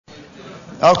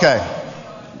Okay.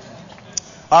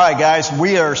 All right, guys,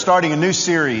 we are starting a new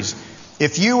series.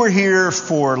 If you were here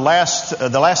for the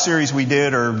last series we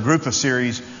did, or group of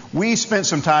series, we spent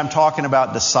some time talking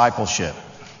about discipleship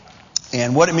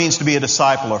and what it means to be a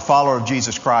disciple or follower of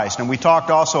Jesus Christ. And we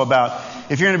talked also about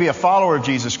if you're going to be a follower of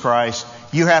Jesus Christ,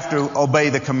 you have to obey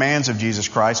the commands of Jesus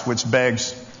Christ, which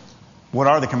begs, what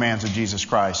are the commands of Jesus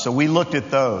Christ? So we looked at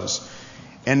those.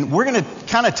 And we're going to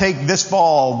kind of take this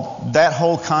fall that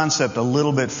whole concept a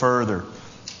little bit further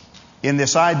in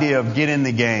this idea of get in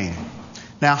the game.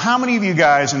 Now, how many of you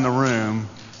guys in the room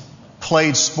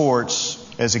played sports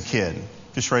as a kid?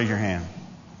 Just raise your hand.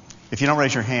 If you don't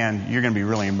raise your hand, you're going to be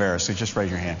really embarrassed, so just raise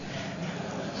your hand.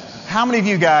 How many of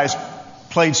you guys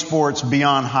played sports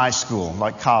beyond high school,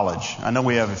 like college? I know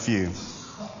we have a few.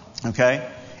 Okay?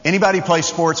 Anybody play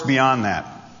sports beyond that?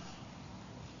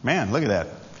 Man, look at that.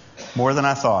 More than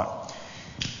I thought.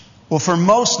 Well, for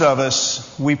most of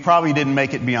us, we probably didn't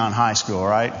make it beyond high school,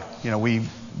 right? You know, we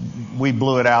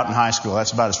blew it out in high school.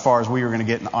 That's about as far as we were going to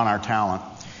get on our talent.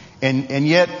 And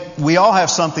yet, we all have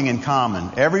something in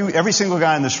common. Every single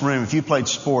guy in this room, if you played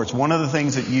sports, one of the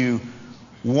things that you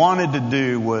wanted to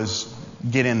do was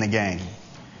get in the game.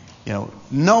 You know,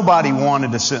 nobody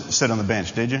wanted to sit on the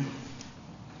bench, did you?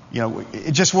 You know,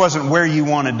 it just wasn't where you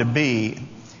wanted to be.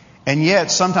 And yet,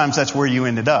 sometimes that's where you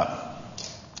ended up.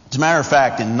 As a matter of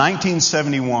fact, in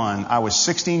 1971, I was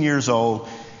 16 years old.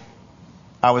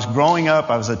 I was growing up.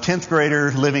 I was a 10th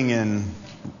grader living in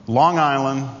Long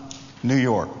Island, New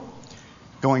York,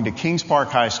 going to Kings Park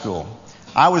High School.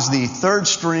 I was the third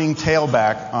string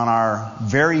tailback on our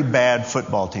very bad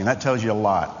football team. That tells you a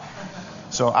lot.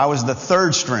 So I was the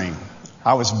third string.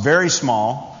 I was very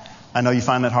small. I know you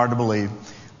find that hard to believe.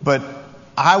 But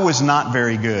I was not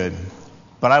very good.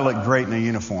 But I looked great in a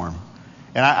uniform.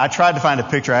 And I tried to find a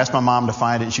picture. I asked my mom to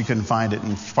find it, and she couldn't find it.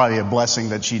 And it's probably a blessing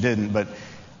that she didn't. But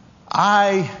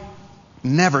I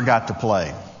never got to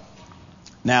play.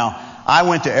 Now, I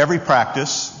went to every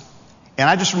practice, and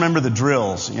I just remember the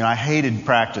drills. You know, I hated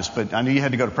practice, but I knew you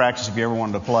had to go to practice if you ever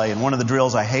wanted to play. And one of the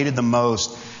drills I hated the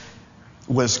most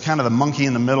was kind of the monkey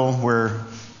in the middle, where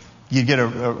you'd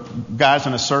get guys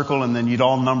in a circle, and then you'd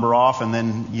all number off, and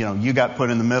then, you know, you got put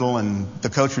in the middle, and the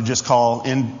coach would just call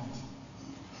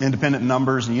independent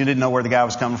numbers, and you didn't know where the guy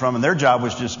was coming from, and their job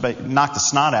was just knock the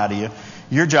snot out of you.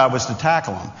 Your job was to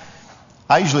tackle him.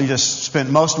 I usually just spent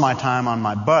most of my time on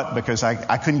my butt because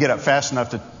I couldn't get up fast enough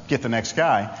to get the next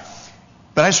guy.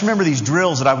 But I just remember these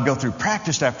drills that I would go through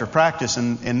practice after practice,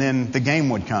 and then the game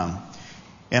would come.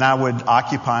 And I would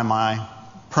occupy my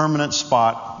permanent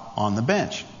spot on the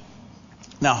bench.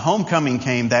 Now, homecoming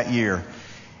came that year.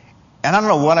 And I don't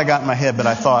know what I got in my head, but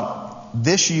I thought,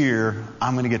 this year,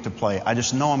 I'm going to get to play. I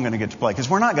just know I'm going to get to play. Because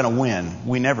we're not going to win.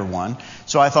 We never won.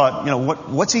 So I thought, you know,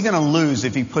 what's he going to lose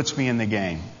if he puts me in the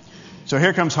game? So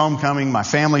here comes homecoming. My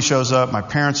family shows up. My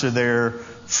parents are there.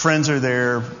 Friends are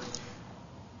there.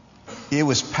 It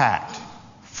was packed.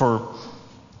 For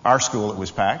our school, it was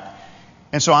packed.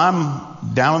 And so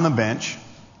I'm down on the bench.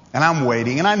 And I'm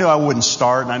waiting, and I knew I wouldn't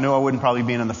start, and I knew I wouldn't probably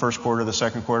be in the first quarter or the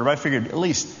second quarter, but I figured at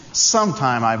least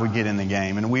sometime I would get in the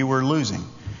game, and we were losing.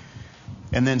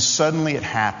 And then suddenly it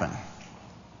happened.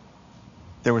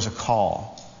 There was a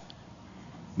call.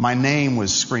 My name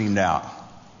was screamed out.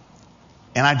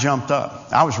 And I jumped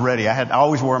up. I was ready. I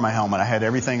always wore my helmet. I had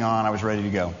everything on. I was ready to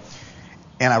go.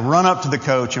 And I run up to the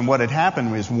coach, and what had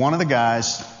happened was one of the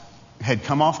guys had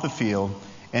come off the field,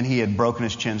 and he had broken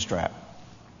his chin strap.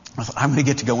 I thought, I'm going to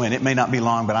get to go in. It may not be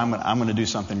long, but I'm going to do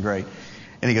something great.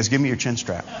 And he goes, give me your chin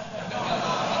strap.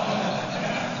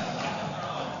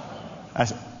 I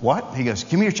said, what? He goes,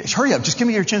 hurry up, just give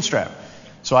me your chin strap.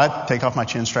 So I take off my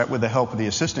chin strap with the help of the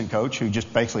assistant coach, who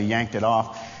just basically yanked it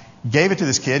off, gave it to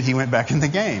this kid. He went back in the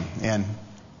game. And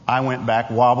I went back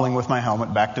wobbling with my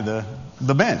helmet back to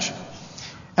the bench. And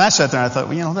I sat there and I thought,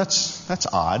 well, you know, that's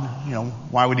odd. You know,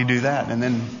 why would he do that? And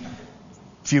then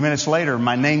a few minutes later,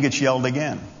 my name gets yelled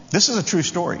again. This is a true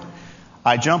story.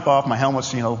 I jump off, my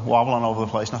helmet's, you know, wobbling all over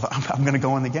the place, and I thought, I'm going to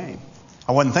go in the game.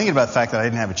 I wasn't thinking about the fact that I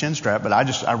didn't have a chin strap, but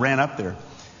I ran up there.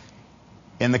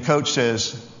 And the coach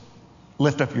says,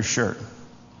 lift up your shirt.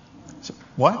 I said,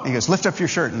 what? He goes, lift up your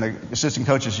shirt. And the assistant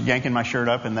coach is yanking my shirt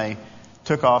up, and they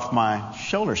took off my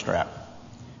shoulder strap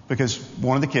because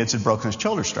one of the kids had broken his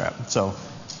shoulder strap. So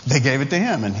they gave it to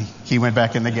him, and he went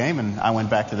back in the game, and I went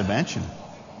back to the bench. And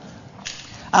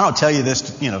I don't tell you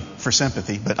this, you know, for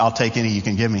sympathy, but I'll take any you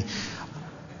can give me.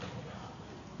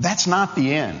 That's not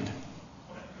the end.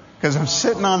 Because I'm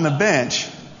sitting on the bench.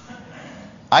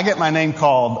 I get my name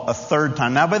called a third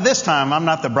time. Now, by this time, I'm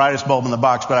not the brightest bulb in the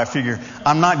box, but I figure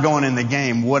I'm not going in the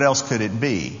game. What else could it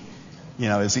be?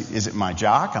 Is it my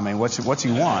jock? I mean, what's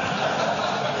he want?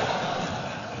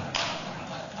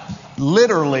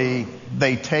 Literally,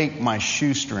 they take my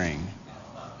shoestring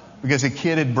because a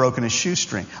kid had broken his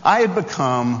shoestring. I had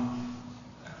become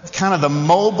kind of the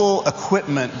mobile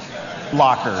equipment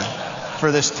locker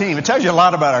for this team. It tells you a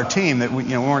lot about our team that we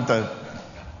weren't the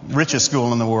richest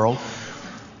school in the world.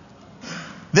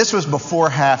 This was before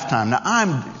halftime.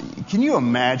 Now can you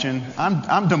imagine?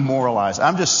 I'm demoralized.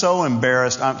 I'm just so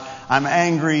embarrassed. I'm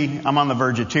angry. I'm on the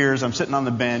verge of tears. I'm sitting on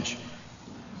the bench,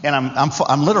 and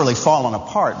I'm literally falling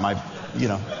apart.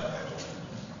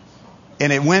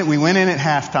 And we went in at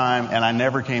halftime, and I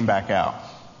never came back out.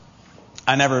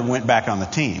 I never went back on the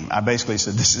team. I basically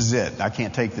said, "This is it. I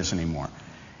can't take this anymore."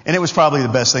 And it was probably the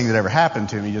best thing that ever happened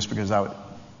to me, just because I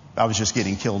was just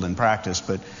getting killed in practice.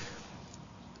 But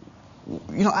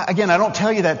again, I don't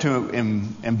tell you that to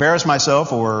embarrass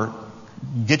myself or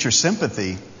get your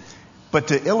sympathy, but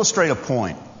to illustrate a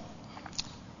point.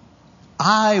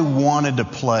 I wanted to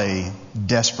play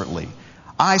desperately.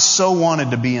 I so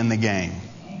wanted to be in the game.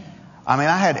 I mean,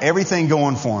 I had everything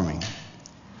going for me.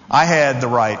 I had the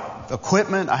right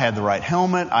equipment. I had the right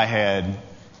helmet. I had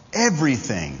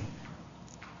everything.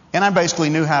 And I basically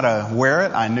knew how to wear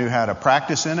it. I knew how to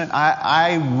practice in it.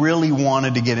 I really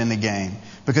wanted to get in the game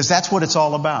because that's what it's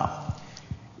all about.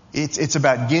 It's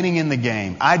about getting in the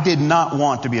game. I did not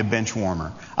want to be a bench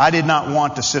warmer. I did not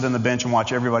want to sit on the bench and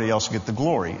watch everybody else get the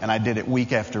glory. And I did it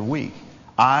week after week.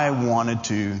 I wanted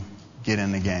to get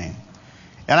in the game.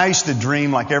 And I used to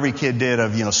dream like every kid did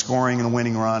of, scoring in a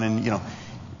winning run and,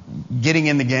 getting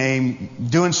in the game,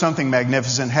 doing something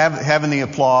magnificent, having the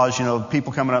applause,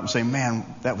 people coming up and saying, "Man,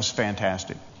 that was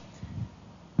fantastic."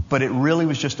 But it really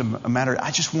was just a matter,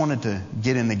 I just wanted to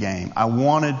get in the game. I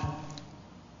wanted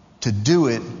to do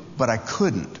it, but I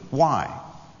couldn't. Why?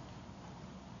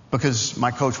 Because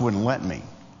my coach wouldn't let me.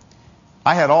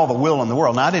 I had all the will in the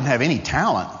world. Now, I didn't have any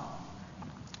talent,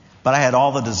 but I had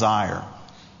all the desire.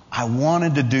 I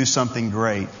wanted to do something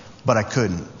great, but I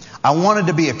couldn't. I wanted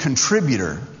to be a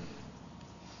contributor.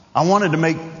 I wanted to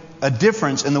make a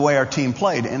difference in the way our team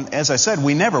played. And as I said,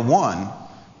 we never won.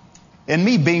 And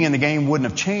me being in the game wouldn't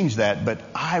have changed that, but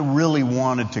I really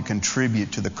wanted to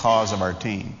contribute to the cause of our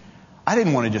team. I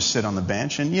didn't want to just sit on the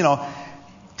bench. And,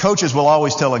 coaches will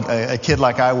always tell a kid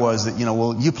like I was that,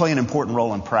 well, you play an important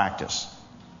role in practice.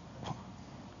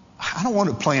 I don't want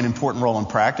to play an important role in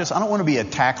practice. I don't want to be a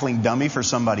tackling dummy for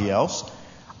somebody else.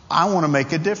 I want to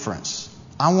make a difference.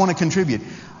 I want to contribute.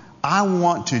 I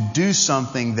want to do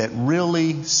something that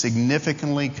really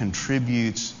significantly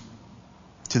contributes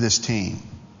to this team.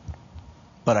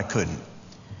 But I couldn't.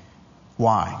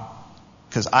 Why?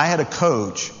 Because I had a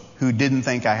coach who didn't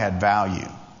think I had value.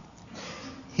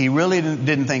 He really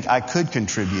didn't think I could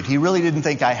contribute. He really didn't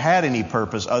think I had any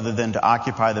purpose other than to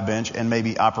occupy the bench and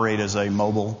maybe operate as a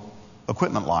mobile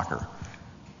equipment locker.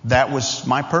 That was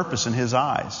my purpose in his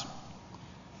eyes.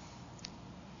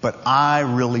 But I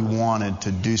really wanted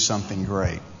to do something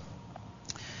great.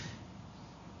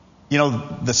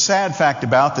 The sad fact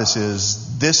about this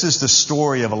is the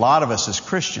story of a lot of us as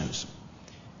Christians,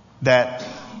 that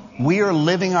we are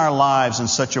living our lives in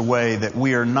such a way that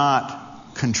we are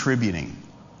not contributing.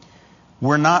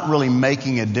 We're not really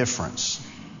making a difference.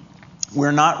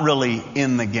 We're not really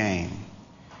in the game.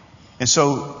 And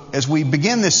so as we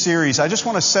begin this series, I just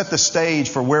want to set the stage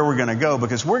for where we're going to go,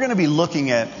 because we're going to be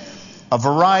looking at a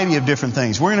variety of different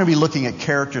things. We're going to be looking at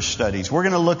character studies. We're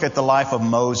going to look at the life of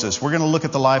Moses. We're going to look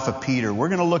at the life of Peter. We're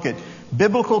going to look at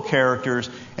biblical characters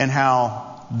and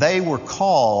how they were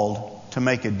called to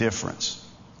make a difference.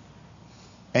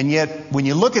 And yet, when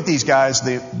you look at these guys,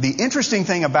 the interesting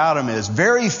thing about them is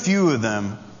very few of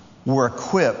them were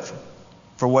equipped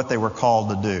for what they were called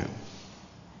to do.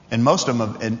 And most of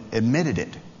them have admitted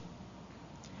it.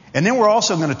 And then we're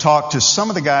also going to talk to some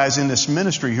of the guys in this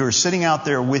ministry who are sitting out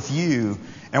there with you,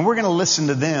 and we're going to listen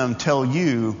to them tell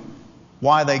you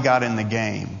why they got in the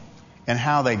game and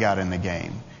how they got in the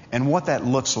game and what that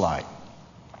looks like.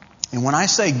 And when I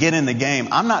say get in the game,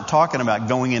 I'm not talking about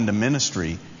going into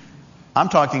ministry. I'm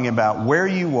talking about where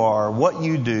you are, what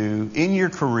you do in your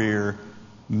career,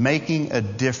 making a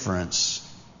difference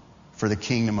for the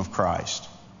kingdom of Christ.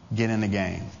 Get in the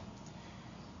game.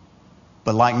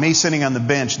 But like me sitting on the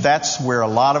bench, that's where a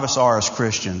lot of us are as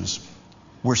Christians.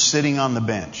 We're sitting on the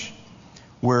bench.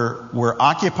 We're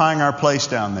occupying our place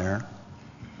down there.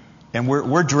 And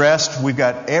we're dressed. We've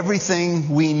got everything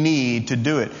we need to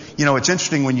do it. It's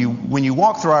interesting when you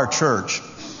walk through our church,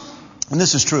 and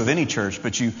this is true of any church,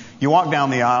 but you walk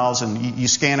down the aisles and you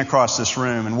scan across this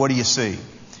room, and what do you see?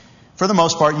 For the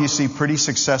most part, you see pretty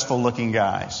successful looking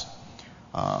guys.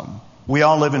 We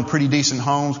all live in pretty decent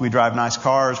homes. We drive nice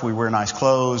cars. We wear nice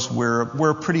clothes.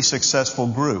 We're a pretty successful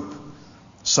group,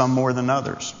 some more than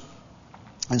others.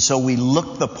 And so we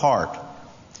look the part.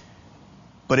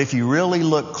 But if you really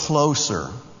look closer,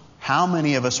 how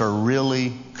many of us are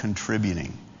really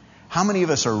contributing? How many of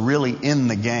us are really in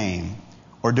the game?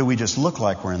 Or do we just look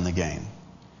like we're in the game?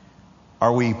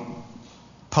 Are we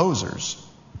posers?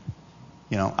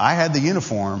 I had the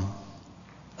uniform,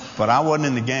 but I wasn't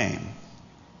in the game.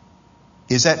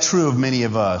 Is that true of many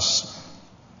of us?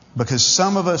 Because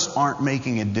some of us aren't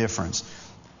making a difference.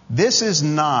 This is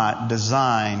not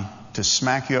designed to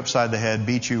smack you upside the head,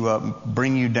 beat you up,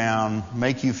 bring you down,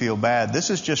 make you feel bad. This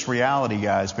is just reality,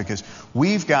 guys, because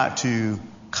we've got to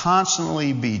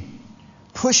constantly be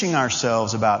pushing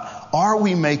ourselves about, are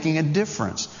we making a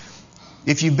difference?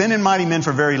 If you've been in Mighty Men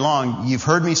for very long, you've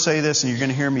heard me say this and you're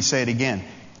going to hear me say it again.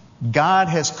 God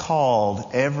has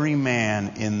called every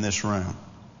man in this room.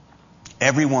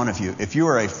 Every one of you. If you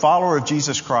are a follower of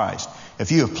Jesus Christ,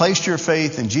 if you have placed your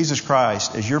faith in Jesus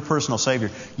Christ as your personal Savior,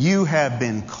 you have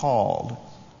been called.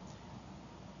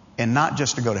 And not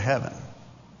just to go to heaven.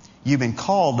 You've been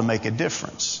called to make a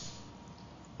difference.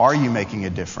 Are you making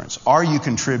a difference? Are you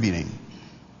contributing?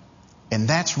 And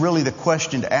that's really the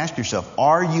question to ask yourself.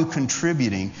 Are you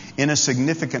contributing in a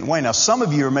significant way? Now, some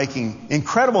of you are making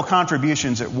incredible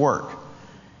contributions at work.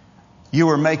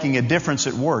 You are making a difference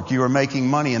at work. You are making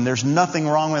money, and there's nothing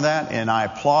wrong with that, and I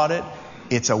applaud it.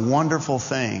 It's a wonderful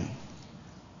thing.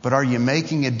 But are you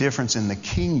making a difference in the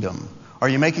kingdom? Are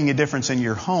you making a difference in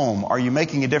your home? Are you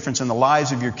making a difference in the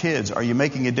lives of your kids? Are you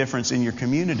making a difference in your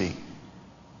community?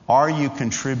 Are you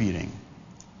contributing?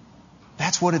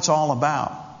 That's what it's all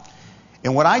about.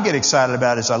 And what I get excited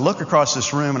about is I look across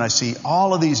this room and I see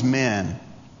all of these men,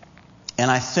 and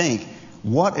I think,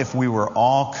 what if we were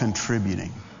all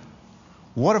contributing?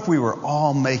 What if we were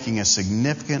all making a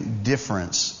significant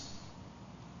difference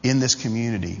in this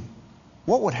community?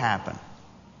 What would happen?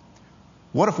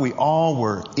 What if we all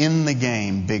were in the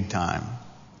game big time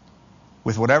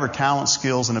with whatever talent,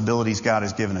 skills, and abilities God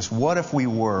has given us? What if we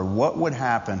were? What would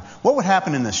happen? What would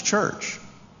happen in this church?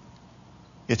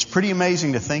 It's pretty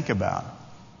amazing to think about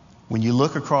when you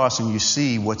look across and you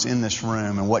see what's in this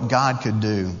room and what God could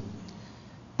do.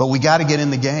 But we got to get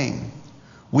in the game.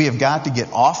 We have got to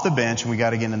get off the bench and we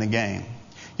got to get in the game.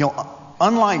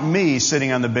 Unlike me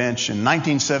sitting on the bench in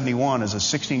 1971 as a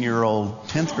 16-year-old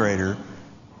 10th grader,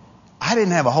 I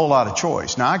didn't have a whole lot of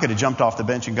choice. Now, I could have jumped off the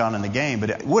bench and gone in the game, but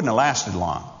it wouldn't have lasted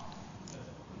long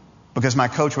because my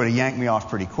coach would have yanked me off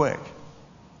pretty quick.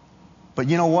 But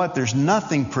you know what? There's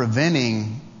nothing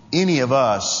preventing any of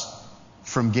us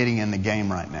from getting in the game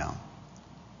right now.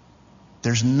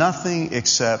 There's nothing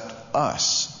except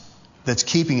us that's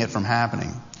keeping it from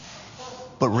happening.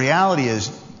 But reality is,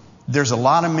 there's a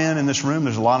lot of men in this room,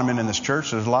 there's a lot of men in this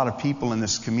church, there's a lot of people in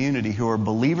this community who are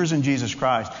believers in Jesus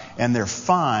Christ, and they're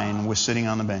fine with sitting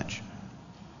on the bench.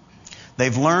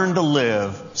 They've learned to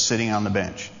live sitting on the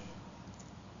bench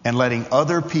and letting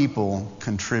other people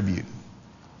contribute.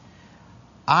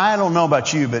 I don't know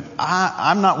about you, but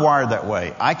I'm not wired that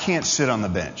way. I can't sit on the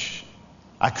bench.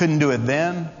 I couldn't do it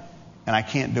then, and I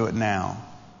can't do it now.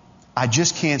 I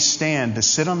just can't stand to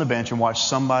sit on the bench and watch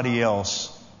somebody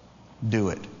else do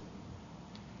it.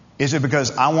 Is it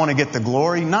because I want to get the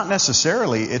glory? Not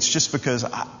necessarily. It's just because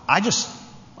I'm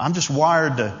just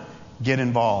wired to get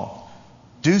involved.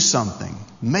 Do something.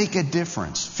 Make a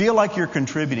difference. Feel like you're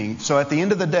contributing. So at the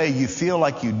end of the day, you feel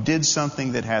like you did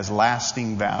something that has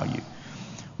lasting value.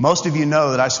 Most of you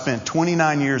know that I spent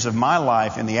 29 years of my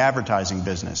life in the advertising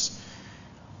business,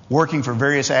 working for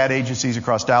various ad agencies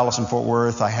across Dallas and Fort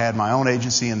Worth. I had my own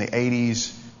agency in the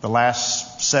 80s. The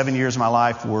last 7 years of my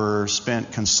life were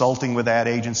spent consulting with ad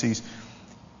agencies.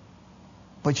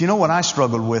 But you know what I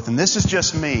struggled with? And this is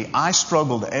just me. I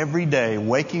struggled every day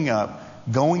waking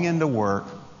up, going into work,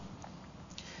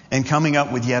 and coming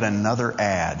up with yet another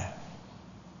ad.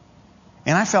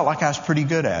 And I felt like I was pretty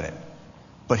good at it.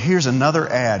 But here's another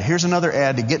ad. Here's another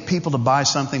ad to get people to buy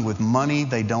something with money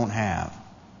they don't have.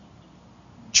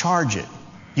 Charge it.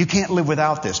 You can't live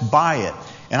without this. Buy it.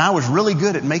 And I was really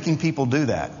good at making people do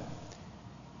that.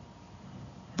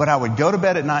 But I would go to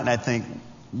bed at night and I'd think,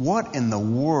 what in the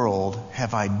world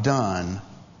have I done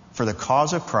for the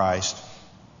cause of Christ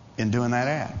in doing that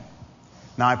ad?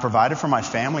 Now, I provided for my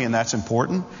family, and that's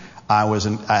important.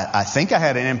 I think I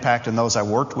had an impact on those I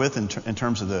worked with in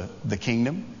terms of the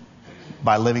kingdom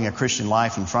by living a Christian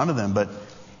life in front of them. But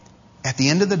at the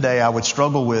end of the day, I would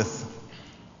struggle with,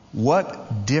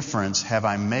 what difference have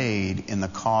I made in the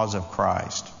cause of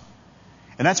Christ?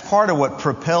 And that's part of what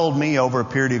propelled me over a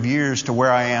period of years to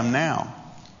where I am now.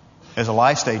 as a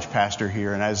life stage pastor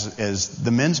here and as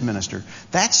the men's minister.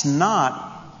 That's not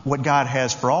what God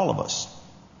has for all of us.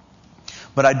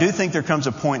 But I do think there comes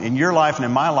a point in your life and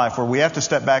in my life where we have to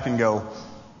step back and go,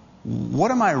 what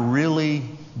am I really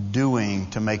doing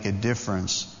to make a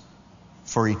difference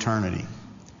for eternity,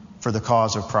 for the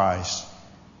cause of Christ?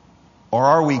 Or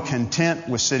are we content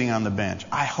with sitting on the bench?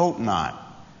 I hope not.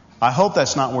 I hope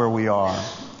that's not where we are,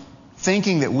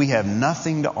 thinking that we have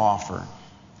nothing to offer.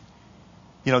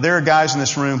 You know, there are guys in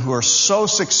this room who are so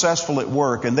successful at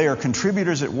work and they are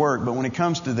contributors at work, but when it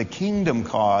comes to the kingdom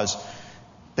cause,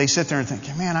 they sit there and think,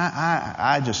 man,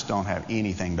 I just don't have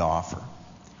anything to offer.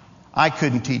 I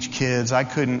couldn't teach kids. I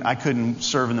couldn't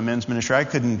serve in the men's ministry. I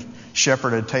couldn't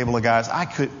shepherd a table of guys. I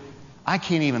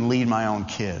can't even lead my own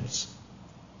kids.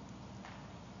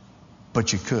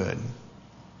 But you could.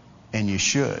 And you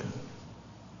should.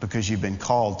 Because you've been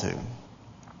called to.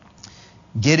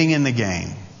 Getting in the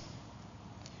game.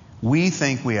 We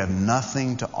think we have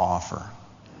nothing to offer.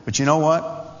 But you know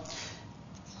what?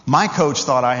 My coach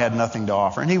thought I had nothing to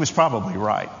offer, and he was probably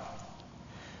right.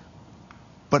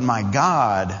 But my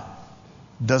God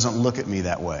doesn't look at me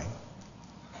that way.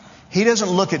 He doesn't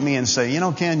look at me and say,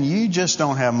 Ken, you just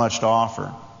don't have much to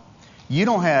offer. You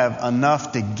don't have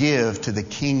enough to give to the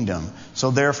kingdom,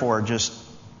 so therefore just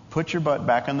put your butt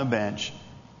back on the bench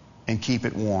and keep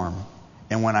it warm.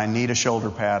 And when I need a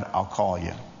shoulder pad, I'll call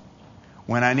you.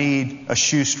 When I need a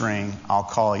shoestring, I'll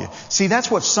call you. See, that's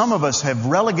what some of us have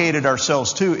relegated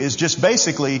ourselves to, is just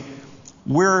basically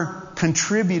we're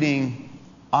contributing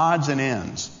odds and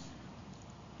ends.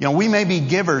 We may be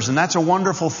givers, and that's a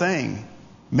wonderful thing.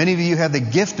 Many of you have the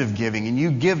gift of giving, and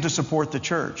you give to support the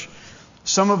church.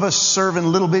 Some of us serve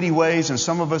in little bitty ways, and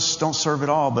some of us don't serve at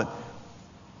all. But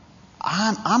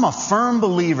I'm a firm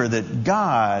believer that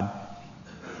God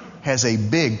has a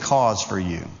big cause for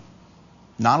you.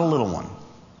 Not a little one.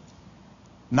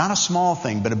 Not a small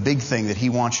thing, but a big thing that He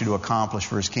wants you to accomplish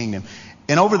for His kingdom.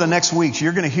 And over the next weeks,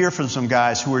 you're going to hear from some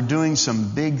guys who are doing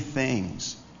some big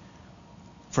things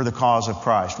for the cause of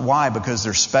Christ. Why? Because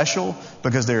they're special?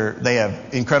 Because they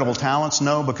have incredible talents?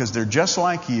 No, because they're just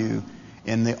like you.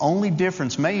 And the only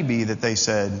difference may be that they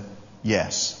said,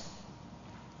 yes.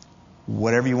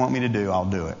 Whatever you want me to do, I'll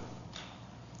do it.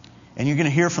 And you're going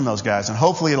to hear from those guys. And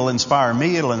hopefully it'll inspire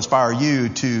me, it'll inspire you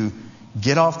to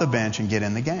get off the bench and get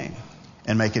in the game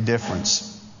and make a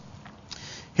difference.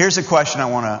 Here's a question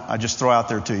I just throw out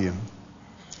there to you.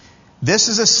 This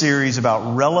is a series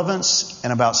about relevance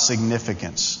and about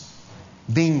significance.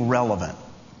 Being relevant.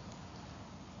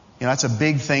 That's a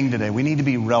big thing today. We need to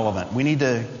be relevant. We need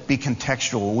to be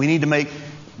contextual. We need to make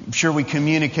sure we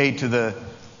communicate to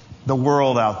the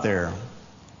world out there.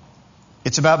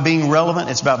 It's about being relevant.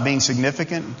 It's about being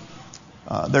significant.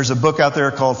 There's a book out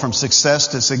there called From Success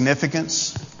to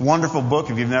Significance. Wonderful book.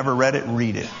 If you've never read it,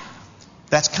 read it.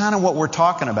 That's kind of what we're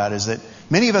talking about, is that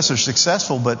many of us are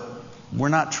successful, but we're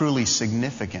not truly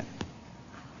significant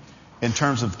in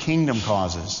terms of kingdom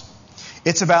causes.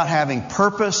 It's about having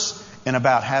purpose and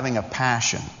about having a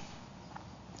passion.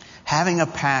 Having a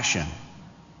passion.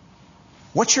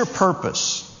 What's your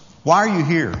purpose? Why are you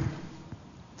here?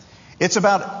 It's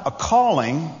about a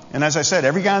calling, and as I said,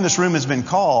 every guy in this room has been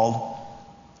called,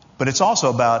 but it's also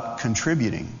about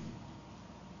contributing.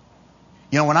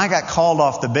 When I got called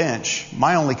off the bench,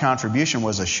 my only contribution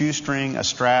was a shoestring, a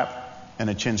strap, and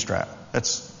a chin strap.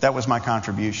 That was my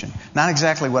contribution. Not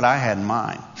exactly what I had in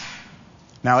mind.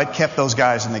 Now, it kept those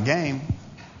guys in the game,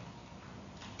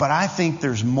 but I think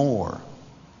there's more,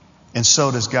 and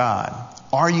so does God.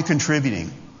 Are you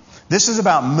contributing? This is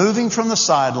about moving from the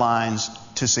sidelines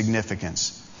to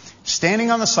significance.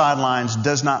 Standing on the sidelines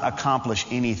does not accomplish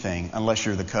anything unless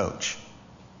you're the coach.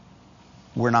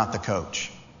 We're not the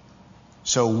coach.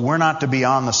 So we're not to be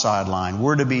on the sideline.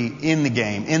 We're to be in the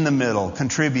game, in the middle,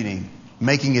 contributing,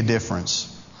 making a difference.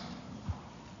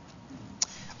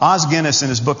 Os Guinness, in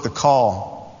his book, The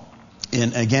Call,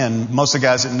 and again, most of the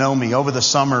guys that know me, over the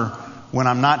summer when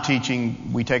I'm not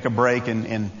teaching, we take a break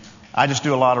and I just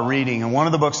do a lot of reading. And one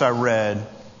of the books I read,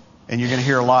 and you're going to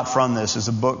hear a lot from this, is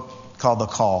a book called The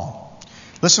Call.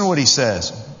 Listen to what he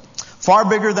says. Far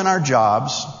bigger than our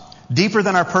jobs, deeper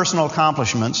than our personal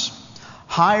accomplishments,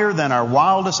 higher than our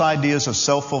wildest ideas of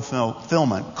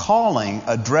self-fulfillment, calling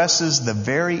addresses the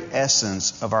very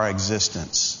essence of our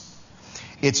existence.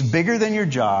 It's bigger than your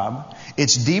job.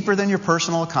 It's deeper than your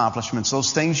personal accomplishments,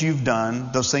 those things you've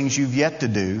done, those things you've yet to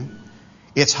do.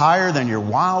 It's higher than your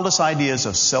wildest ideas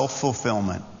of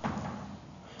self-fulfillment.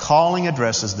 Calling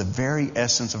addresses the very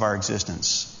essence of our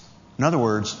existence. In other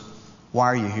words, why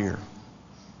are you here?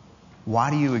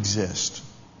 Why do you exist?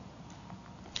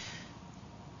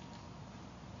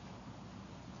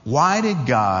 Why did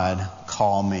God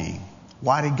call me?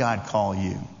 Why did God call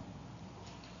you?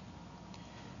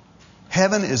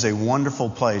 Heaven is a wonderful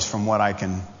place from what I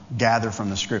can gather from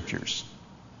the Scriptures.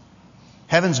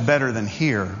 Heaven's better than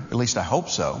here, at least I hope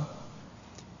so.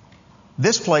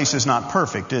 This place is not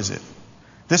perfect, is it?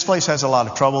 This place has a lot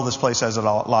of trouble. This place has a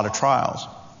lot of trials.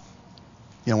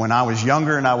 You know, when I was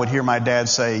younger and I would hear my dad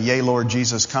say, "Yea, Lord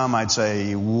Jesus, come," I'd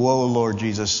say, "Whoa, Lord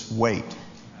Jesus, wait.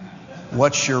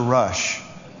 What's your rush?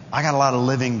 I got a lot of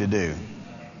living to do.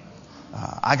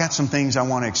 I got some things I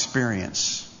want to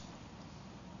experience."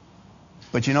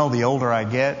 But you know, the older I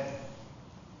get,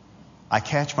 I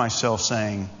catch myself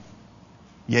saying,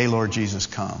 "Yea, Lord Jesus,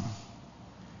 come."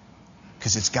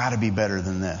 Because it's got to be better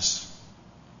than this.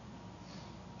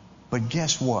 But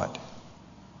guess what?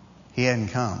 He hadn't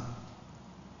come.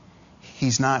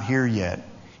 He's not here yet.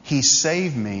 He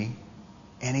saved me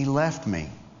and He left me.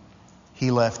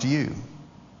 He left you.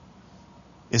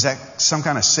 Is that some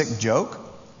kind of sick joke?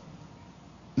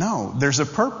 No, there's a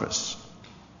purpose.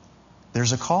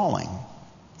 There's a calling.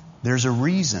 There's a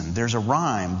reason. There's a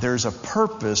rhyme. There's a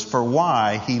purpose for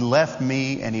why He left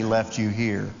me and He left you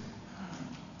here.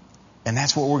 And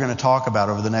that's what we're going to talk about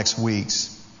over the next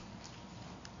weeks.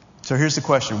 So here's the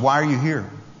question. Why are you here?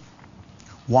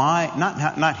 Why?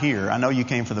 Not here. I know you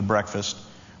came for the breakfast.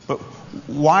 But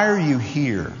why are you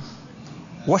here?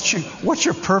 What's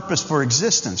your purpose for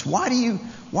existence? Why do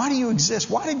you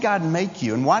exist? Why did God make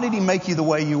you? And why did He make you the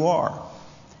way you are?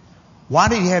 Why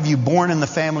did He have you born in the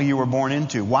family you were born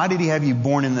into? Why did He have you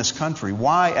born in this country?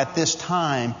 Why at this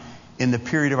time in the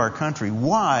period of our country?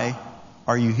 Why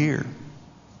are you here?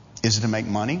 Is it to make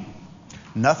money?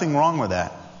 Nothing wrong with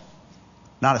that.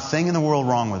 Not a thing in the world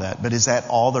wrong with that. But is that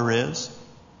all there is?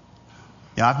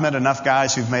 You know, I've met enough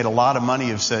guys who've made a lot of money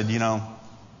who've said, you know,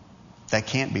 that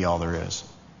can't be all there is.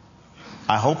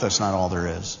 I hope that's not all there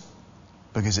is.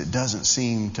 Because it doesn't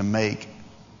seem to make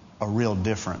a real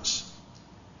difference.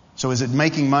 So is it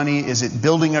making money? Is it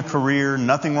building a career?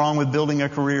 Nothing wrong with building a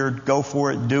career. Go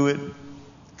for it. Do it.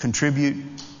 Contribute.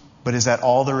 But is that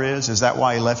all there is? Is that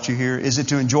why He left you here? Is it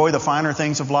to enjoy the finer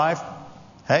things of life?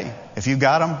 Hey, if you've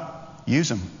got them, use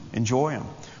them. Enjoy them.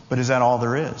 But is that all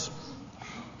there is?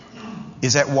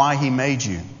 Is that why He made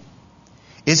you?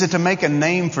 Is it to make a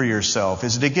name for yourself?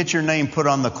 Is it to get your name put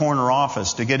on the corner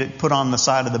office? To get it put on the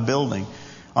side of the building?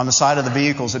 On the side of the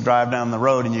vehicles that drive down the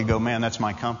road and you go, "Man, that's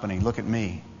my company. Look at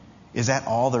me." Is that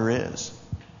all there is?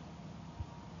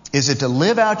 Is it to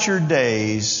live out your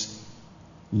days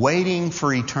waiting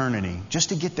for eternity, just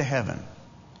to get to heaven?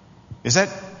 Is that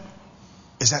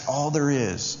all there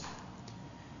is?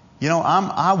 You know,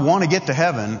 I want to get to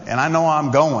heaven, and I know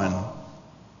I'm going,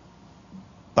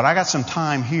 but I got some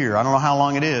time here. I don't know how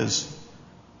long it is,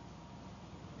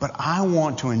 but I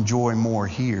want to enjoy more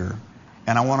here,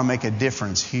 and I want to make a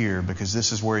difference here because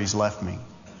this is where He's left me.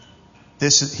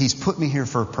 He's put me here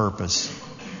for a purpose.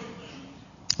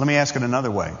 Let me ask it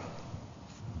another way.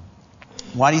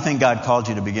 Why do you think God called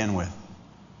you to begin with?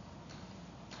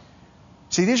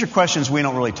 See, these are questions we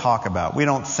don't really talk about. We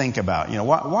don't think about. You know,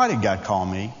 why did God call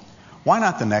me? Why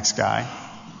not the next guy?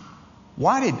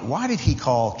 Why did He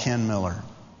call Ken Miller?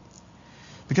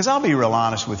 Because I'll be real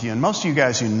honest with you, and most of you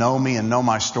guys who know me and know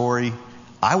my story,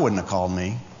 I wouldn't have called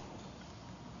me.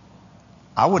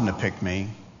 I wouldn't have picked me.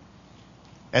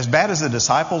 As bad as the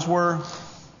disciples were,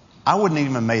 I wouldn't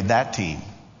even have made that team.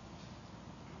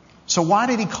 So why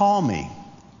did He call me?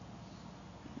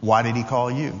 Why did He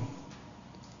call you?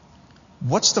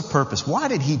 What's the purpose? Why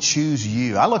did He choose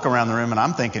you? I look around the room and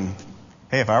I'm thinking,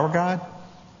 hey, if I were God,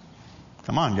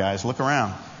 come on guys, look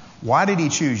around. Why did He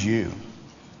choose you?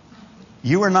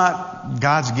 You are not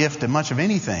God's gift to much of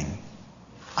anything.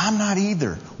 I'm not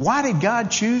either. Why did God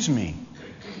choose me?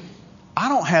 I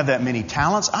don't have that many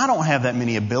talents. I don't have that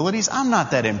many abilities. I'm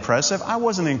not that impressive. I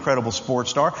wasn't an incredible sports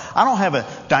star. I don't have a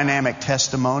dynamic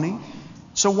testimony.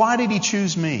 So why did He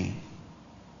choose me?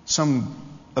 Some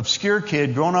obscure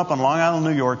kid growing up on Long Island,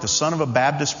 New York, the son of a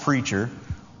Baptist preacher.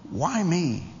 Why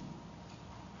me?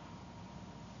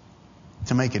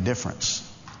 To make a difference.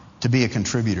 To be a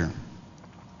contributor.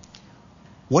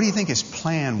 What do you think His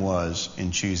plan was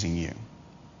in choosing you?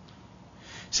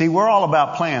 See, we're all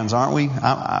about plans, aren't we?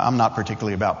 I'm not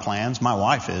particularly about plans. My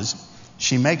wife is.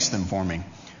 She makes them for me.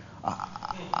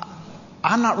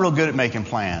 I'm not real good at making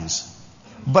plans.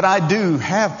 But I do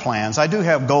have plans. I do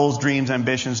have goals, dreams,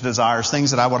 ambitions, desires,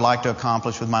 things that I would like to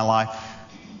accomplish with my life.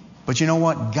 But you know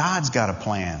what? God's got a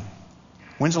plan.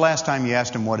 When's the last time you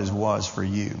asked Him what His was for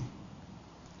you?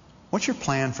 What's your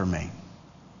plan for me?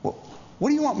 What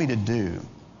do you want me to do?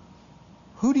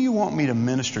 Who do you want me to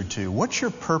minister to? What's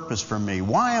your purpose for me?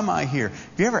 Why am I here?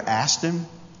 Have you ever asked Him?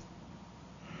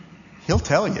 He'll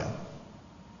tell you.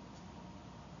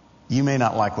 You may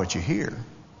not like what you hear,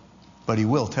 but He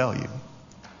will tell you.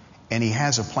 And He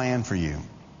has a plan for you.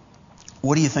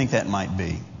 What do you think that might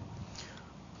be?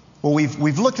 Well,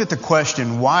 we've looked at the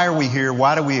question, why are we here?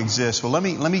 Why do we exist? Well, let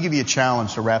me give you a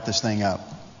challenge to wrap this thing up.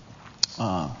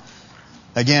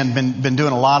 Again, been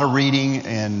doing a lot of reading,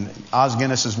 and Os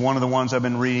Guinness is one of the ones I've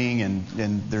been reading,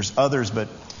 and there's others, but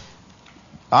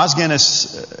Os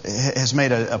Guinness has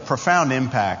made a profound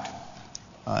impact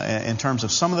in terms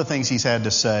of some of the things he's had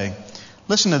to say.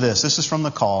 Listen to this. This is from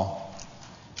The Call.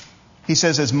 He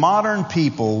says, as modern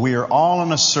people, we are all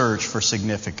in a search for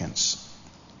significance.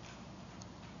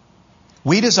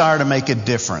 We desire to make a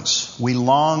difference. We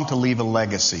long to leave a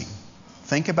legacy.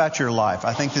 Think about your life.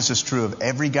 I think this is true of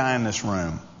every guy in this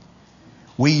room.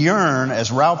 We yearn,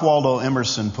 as Ralph Waldo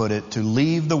Emerson put it, to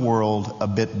leave the world a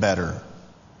bit better.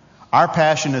 Our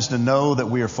passion is to know that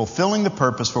we are fulfilling the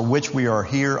purpose for which we are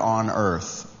here on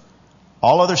earth.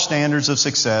 All other standards of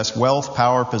success, wealth,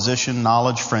 power, position,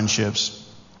 knowledge, friendships,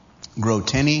 grow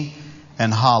tinny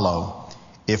and hollow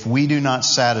if we do not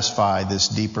satisfy this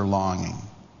deeper longing.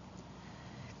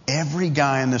 Every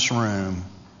guy in this room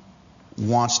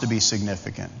wants to be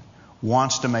significant,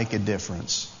 wants to make a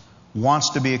difference,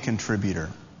 wants to be a contributor.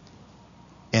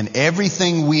 And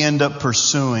everything we end up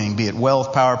pursuing, be it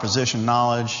wealth, power, position,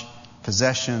 knowledge,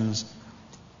 possessions,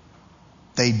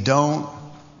 they don't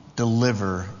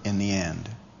deliver in the end.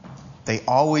 They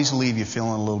always leave you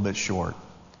feeling a little bit short,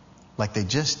 like they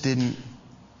just didn't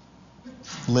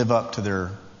live up to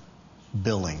their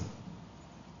billing.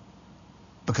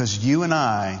 Because you and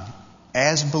I,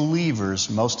 as believers,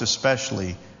 most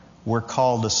especially, we're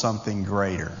called to something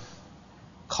greater.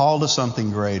 Called to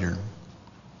something greater.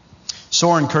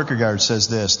 Soren Kierkegaard says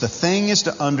this, the thing is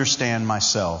to understand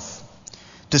myself,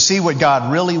 to see what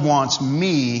God really wants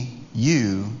me,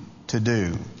 you, to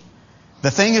do.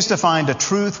 The thing is to find a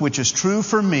truth which is true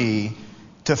for me,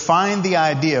 to find the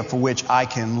idea for which I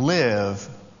can live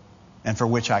and for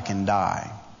which I can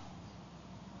die.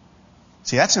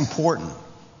 See, that's important.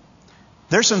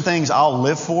 There's some things I'll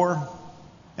live for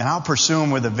and I'll pursue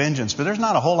them with a vengeance, but there's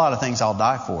not a whole lot of things I'll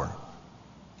die for.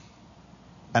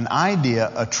 An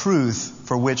idea, a truth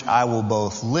for which I will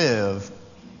both live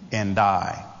and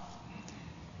die.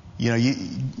 You know, you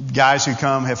guys who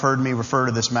come have heard me refer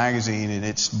to this magazine, and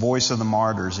it's Voice of the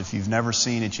Martyrs. If you've never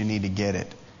seen it, you need to get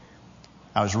it.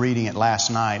 I was reading it last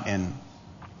night, and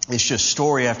it's just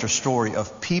story after story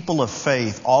of people of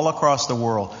faith all across the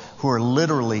world who are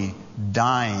literally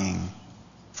dying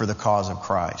for the cause of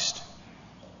Christ.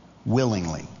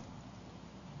 Willingly.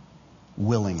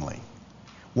 Willingly.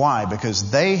 Why?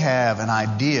 Because they have an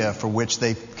idea for which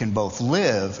they can both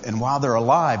live, and while they're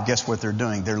alive, guess what they're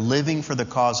doing? They're living for the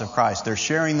cause of Christ. They're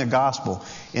sharing the gospel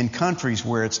in countries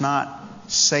where it's not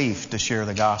safe to share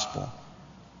the gospel.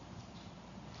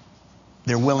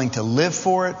 They're willing to live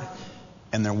for it,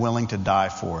 and they're willing to die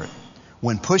for it.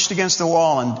 When pushed against the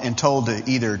wall and told to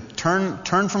either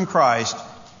turn from Christ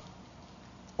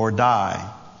or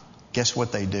die, guess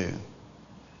what they do?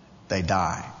 They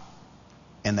die.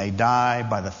 And they die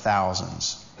by the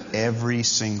thousands every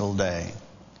single day.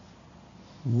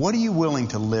 What are you willing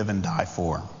to live and die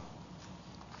for?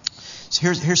 So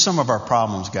here's some of our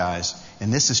problems, guys.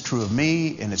 And this is true of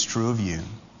me and it's true of you.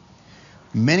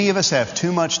 Many of us have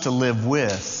too much to live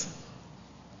with,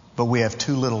 but we have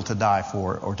too little to die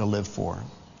for or to live for.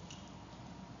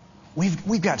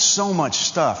 We've got so much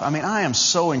stuff. I mean, I am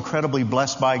so incredibly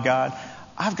blessed by God.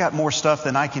 I've got more stuff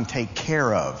than I can take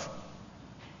care of.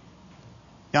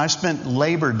 You know, I spent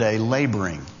Labor Day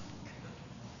laboring.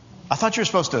 I thought you were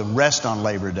supposed to rest on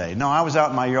Labor Day. No, I was out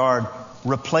in my yard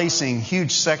replacing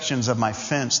huge sections of my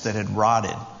fence that had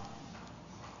rotted.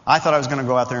 I thought I was going to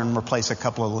go out there and replace a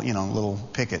couple of, little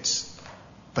pickets.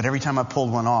 But every time I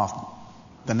pulled one off,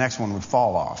 the next one would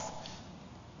fall off.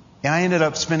 And I ended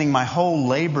up spending my whole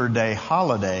Labor Day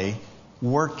holiday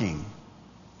working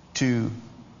to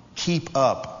keep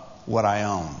up what I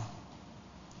own.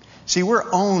 See,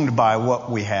 we're owned by what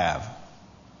we have,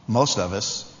 most of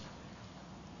us.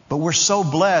 But we're so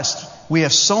blessed. We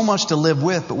have so much to live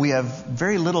with, but we have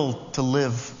very little to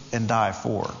live and die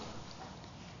for.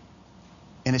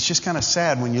 And it's just kind of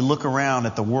sad when you look around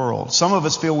at the world. Some of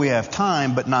us feel we have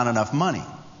time, but not enough money.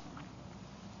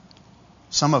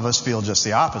 Some of us feel just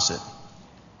the opposite.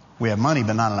 We have money,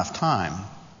 but not enough time.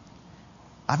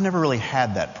 I've never really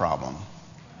had that problem.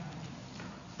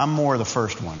 I'm more the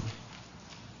first one.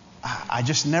 I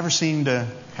just never seem to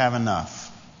have enough.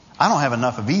 I don't have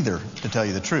enough of either, to tell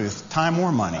you the truth, time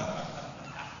or money.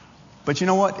 But you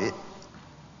know what?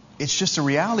 It's just a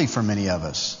reality for many of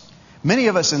us. Many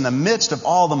of us, in the midst of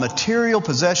all the material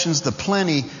possessions, the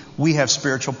plenty, we have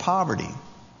spiritual poverty.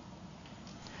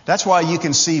 That's why you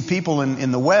can see people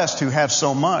in the West who have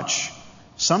so much.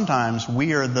 Sometimes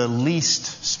we are the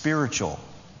least spiritual.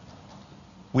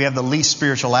 We have the least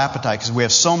spiritual appetite because we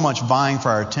have so much vying for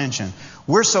our attention.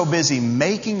 We're so busy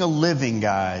making a living,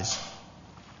 guys,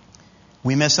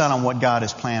 we miss out on what God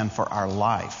has planned for our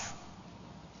life.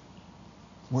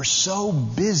 We're so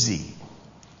busy.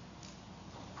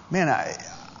 Man,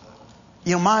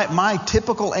 my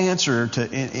typical answer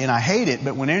to, and I hate it,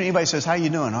 but when anybody says, "How you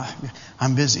doing?" "Oh,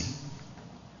 I'm busy."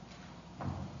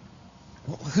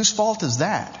 Well, whose fault is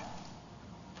that?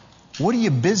 What are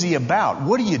you busy about?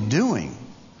 What are you doing?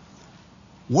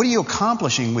 What are you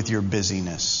accomplishing with your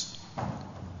busyness?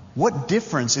 What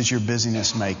difference is your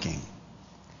busyness making?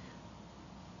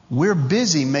 We're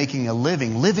busy making a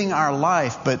living, living our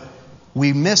life, but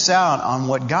we miss out on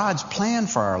what God's planned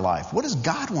for our life. What does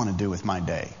God want to do with my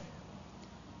day?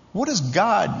 What does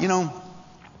God,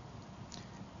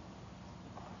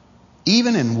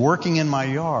 even in working in my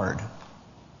yard,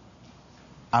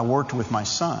 I worked with my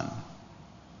son.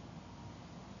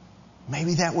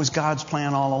 Maybe that was God's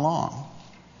plan all along.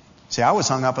 See, I was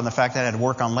hung up on the fact that I had to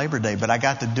work on Labor Day, but I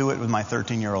got to do it with my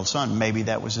 13-year-old son. Maybe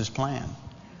that was His plan.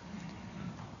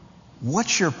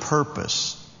 What's your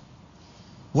purpose?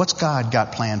 What's God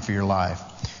got planned for your life?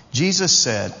 Jesus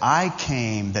said, "I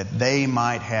came that they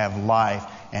might have life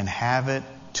and have it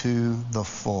to the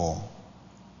full."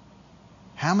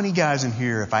 How many guys in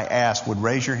here, if I asked, would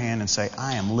raise your hand and say,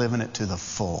 "I am living it to the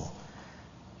full"?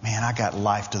 Man, I got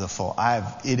life to the full.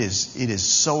 It is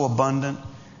so abundant.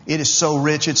 It is so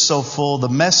rich. It's so full. The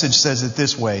Message says it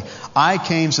this way: "I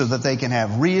came so that they can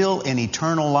have real and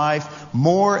eternal life,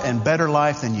 more and better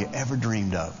life than you ever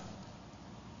dreamed of."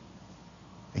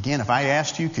 Again, if I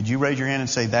asked you, could you raise your hand and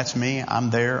say, "That's me. I'm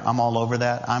there. I'm all over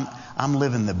that. I'm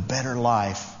living the better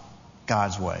life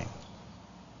God's way."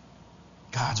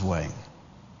 God's way.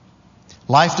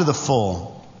 Life to the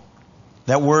full.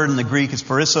 That word in the Greek is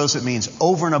perissos. It means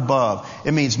over and above.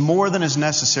 It means more than is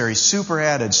necessary, super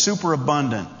added, super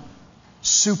abundant,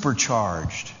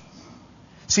 supercharged.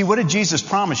 See, what did Jesus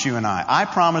promise you and I? I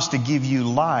promised to give you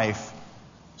life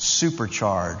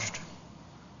supercharged,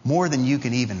 more than you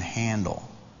can even handle.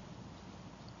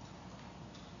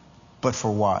 But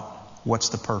for what? What's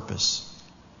the purpose?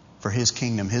 For His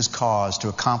kingdom, His cause, to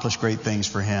accomplish great things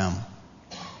for Him.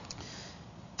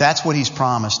 That's what He's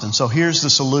promised. And so here's the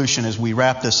solution as we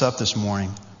wrap this up this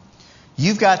morning.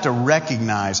 I've got to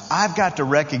recognize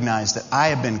that I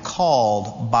have been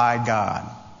called by God.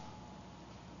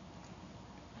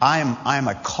 I am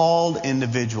a called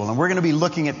individual. And we're going to be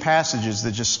looking at passages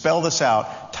that just spell this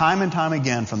out time and time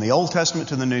again, from the Old Testament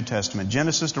to the New Testament,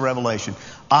 Genesis to Revelation.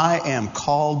 I am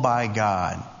called by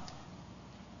God.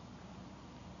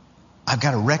 I've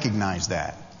got to recognize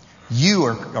that. You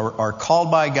are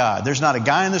called by God. There's not a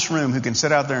guy in this room who can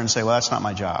sit out there and say, "Well, that's not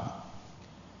my job.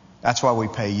 That's why we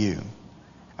pay you.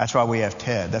 That's why we have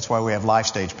Ted. That's why we have Life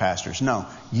Stage pastors." No,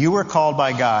 you are called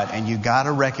by God, and you got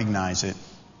to recognize it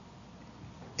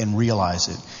and realize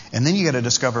it. And then you got to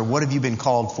discover, what have you been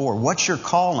called for? What's your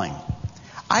calling?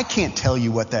 I can't tell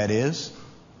you what that is.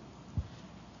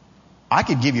 I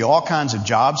could give you all kinds of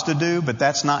jobs to do, but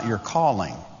that's not your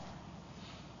calling.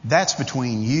 That's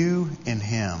between you and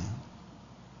Him.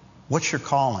 What's your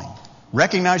calling?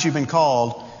 Recognize you've been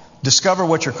called, discover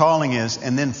what your calling is,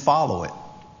 and then follow it.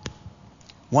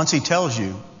 Once He tells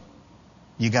you,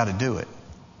 you got to do it.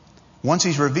 Once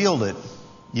He's revealed it,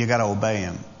 you got to obey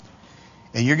Him.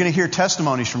 And you're going to hear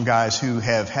testimonies from guys who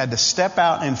have had to step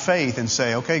out in faith and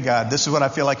say, "Okay, God, this is what I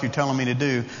feel like you're telling me to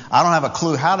do. I don't have a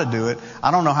clue how to do it.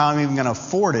 I don't know how I'm even going to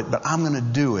afford it, but I'm going to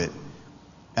do it.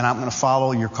 And I'm going to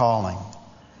follow your calling."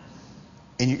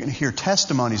 And you're going to hear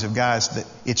testimonies of guys that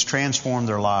it's transformed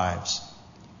their lives.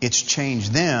 It's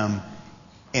changed them,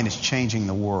 and it's changing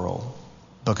the world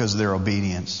because of their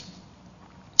obedience.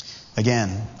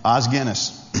 Again, Os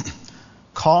Guinness.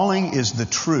 Calling is the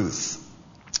truth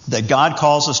that God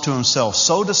calls us to Himself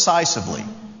so decisively.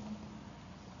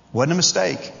 Wasn't a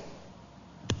mistake.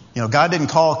 God didn't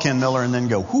call Ken Miller and then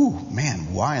go, "Whew,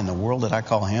 man, why in the world did I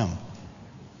call him?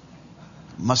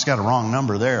 Must have got a wrong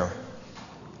number there.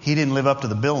 He didn't live up to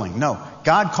the billing." No,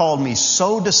 God called me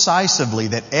so decisively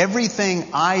that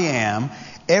everything I am,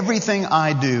 everything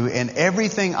I do, and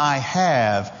everything I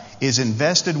have is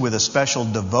invested with a special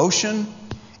devotion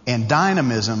and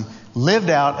dynamism, lived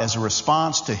out as a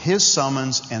response to His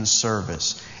summons and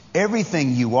service.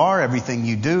 Everything you are, everything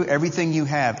you do, everything you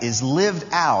have is lived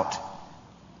out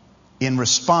in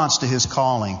response to His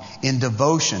calling, in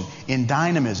devotion, in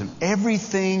dynamism.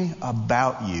 Everything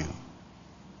about you.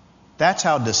 That's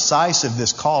how decisive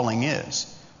this calling is.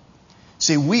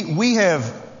 See, we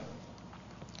have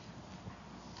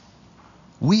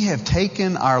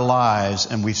taken our lives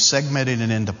and we've segmented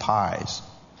it into pies,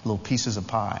 little pieces of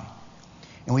pie.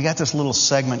 And we got this little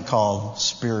segment called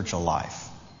spiritual life.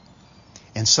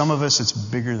 And some of us, it's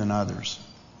bigger than others.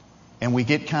 And we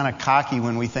get kind of cocky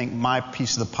when we think my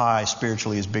piece of the pie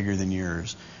spiritually is bigger than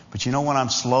yours. But you know what I'm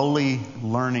slowly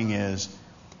learning is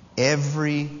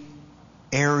every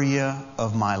area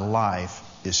of my life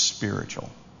is spiritual.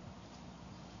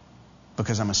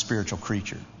 Because I'm a spiritual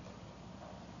creature.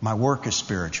 My work is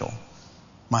spiritual.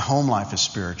 My home life is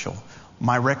spiritual.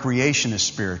 My recreation is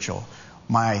spiritual.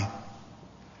 My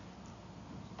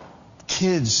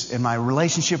kids and my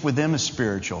relationship with them is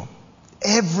spiritual.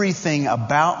 Everything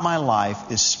about my life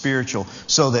is spiritual.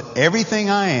 So that everything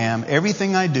I am,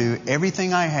 everything I do,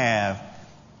 everything I have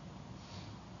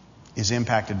is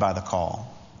impacted by the call.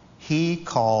 He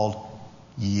called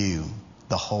you,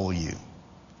 the whole you,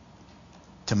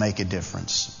 to make a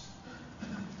difference.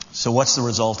 So what's the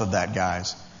result of that,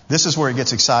 guys? This is where it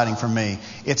gets exciting for me.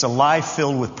 It's a life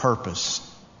filled with purpose.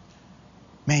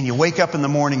 Man, you wake up in the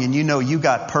morning and you know you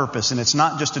got purpose, and it's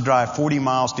not just to drive 40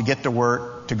 miles to get to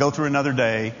work, to go through another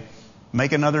day,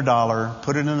 make another dollar,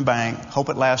 put it in the bank, hope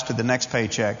it lasts to the next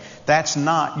paycheck. That's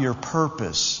not your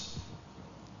purpose.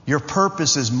 Your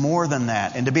purpose is more than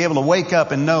that. And to be able to wake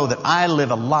up and know that I live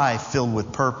a life filled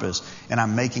with purpose and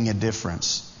I'm making a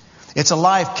difference. It's a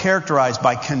life characterized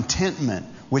by contentment,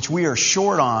 which we are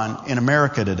short on in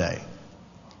America today.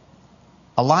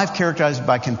 A life characterized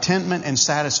by contentment and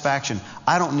satisfaction.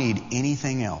 I don't need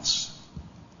anything else.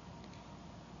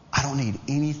 I don't need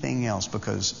anything else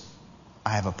because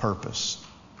I have a purpose.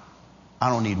 I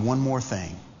don't need one more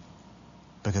thing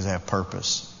because I have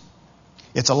purpose.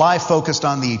 It's a life focused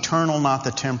on the eternal, not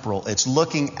the temporal. It's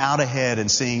looking out ahead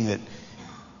and seeing that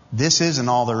this isn't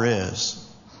all there is.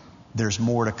 There's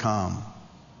more to come.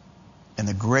 And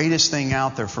the greatest thing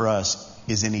out there for us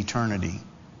is in eternity,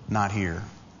 not here.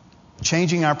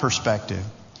 Changing our perspective.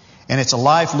 And it's a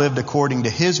life lived according to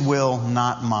His will,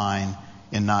 not mine,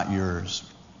 and not yours.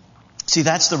 See,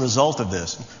 that's the result of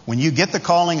this. When you get the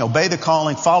calling, obey the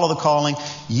calling, follow the calling,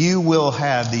 you will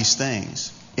have these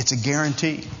things. It's a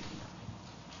guarantee.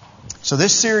 So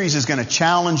this series is going to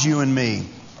challenge you and me.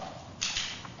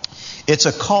 It's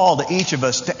a call to each of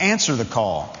us to answer the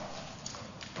call.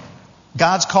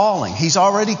 God's calling. He's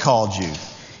already called you.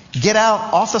 Get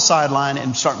out off the sideline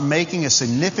and start making a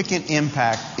significant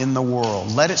impact in the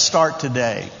world. Let it start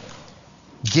today.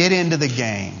 Get into the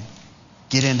game.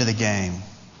 Get into the game.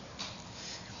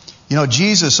 You know,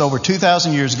 Jesus over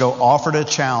 2,000 years ago offered a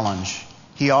challenge.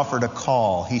 He offered a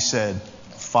call. He said,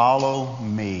 "Follow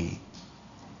me."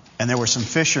 And there were some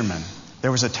fishermen.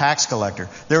 There was a tax collector.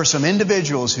 There were some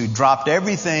individuals who dropped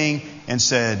everything and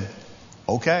said,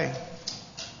 "Okay,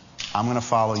 I'm going to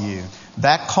follow you."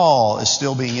 That call is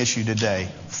still being issued today.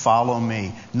 Follow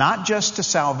me. Not just to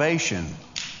salvation,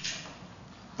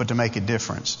 but to make a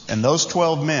difference. And those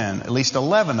 12 men, at least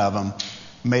 11 of them,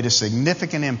 made a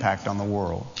significant impact on the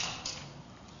world.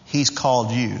 He's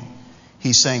called you.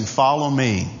 He's saying, "Follow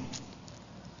me."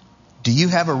 Do you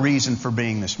have a reason for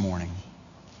being this morning?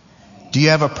 Do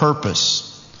you have a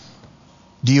purpose?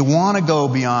 Do you want to go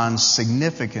beyond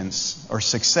significance or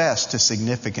success to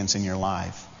significance in your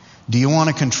life? Do you want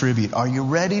to contribute? Are you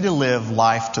ready to live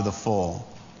life to the full?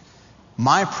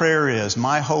 My prayer is,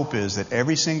 my hope is that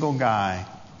every single guy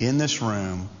in this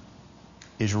room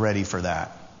is ready for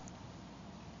that.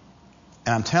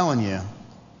 And I'm telling you,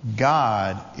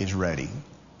 God is ready.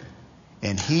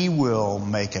 And He will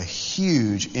make a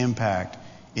huge impact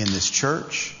in this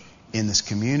church, in this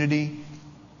community,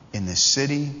 in this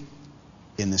city,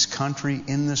 in this country,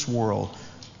 in this world,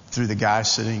 through the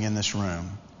guys sitting in this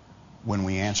room when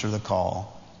we answer the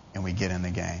call and we get in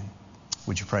the game.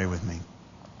 Would you pray with me?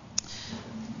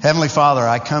 Heavenly Father,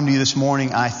 I come to you this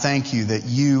morning. I thank you that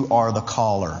you are the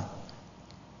caller.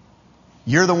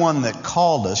 You're the one that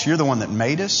called us. You're the one that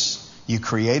made us. You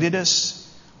created us.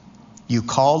 You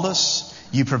called us.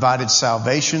 You provided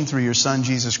salvation through your Son,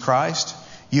 Jesus Christ.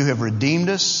 You have redeemed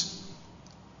us.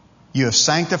 You have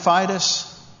sanctified us.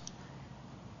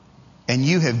 And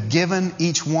you have given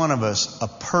each one of us a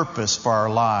purpose for our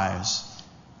lives.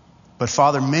 But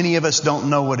Father, many of us don't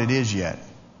know what it is yet.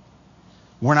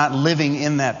 We're not living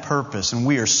in that purpose. And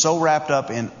we are so wrapped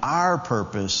up in our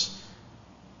purpose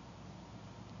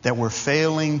that we're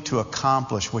failing to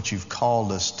accomplish what you've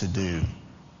called us to do.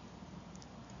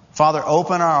 Father,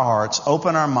 open our hearts,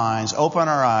 open our minds, open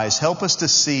our eyes. Help us to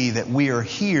see that we are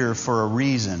here for a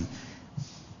reason.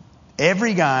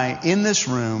 Every guy in this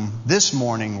room this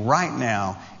morning, right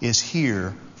now, is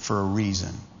here for a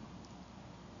reason.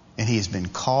 And he has been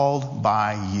called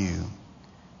by you.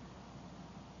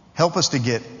 Help us to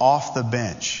get off the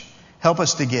bench. Help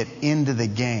us to get into the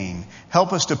game.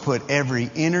 Help us to put every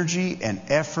energy and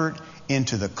effort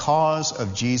into the cause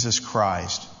of Jesus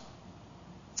Christ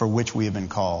for which we have been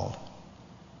called.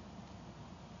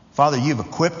 Father, you've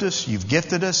equipped us. You've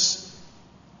gifted us.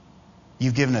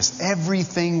 You've given us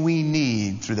everything we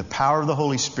need through the power of the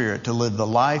Holy Spirit to live the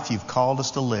life you've called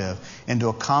us to live and to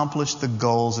accomplish the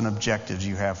goals and objectives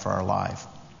you have for our life.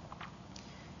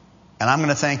 And I'm going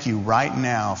to thank you right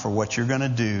now for what you're going to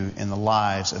do in the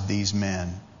lives of these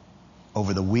men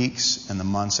over the weeks and the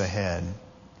months ahead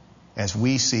as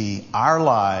we see our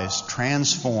lives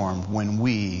transformed when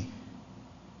we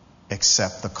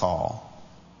accept the call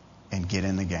and get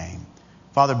in the game.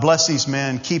 Father, bless these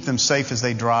men. Keep them safe as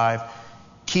they drive.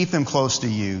 Keep them close to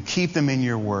you. Keep them in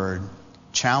your word.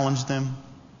 Challenge them.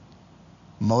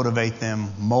 Motivate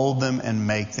them. Mold them and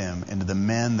make them into the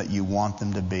men that you want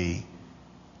them to be.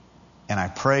 And I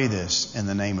pray this in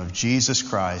the name of Jesus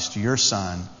Christ, your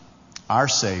Son, our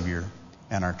Savior,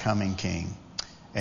 and our coming King.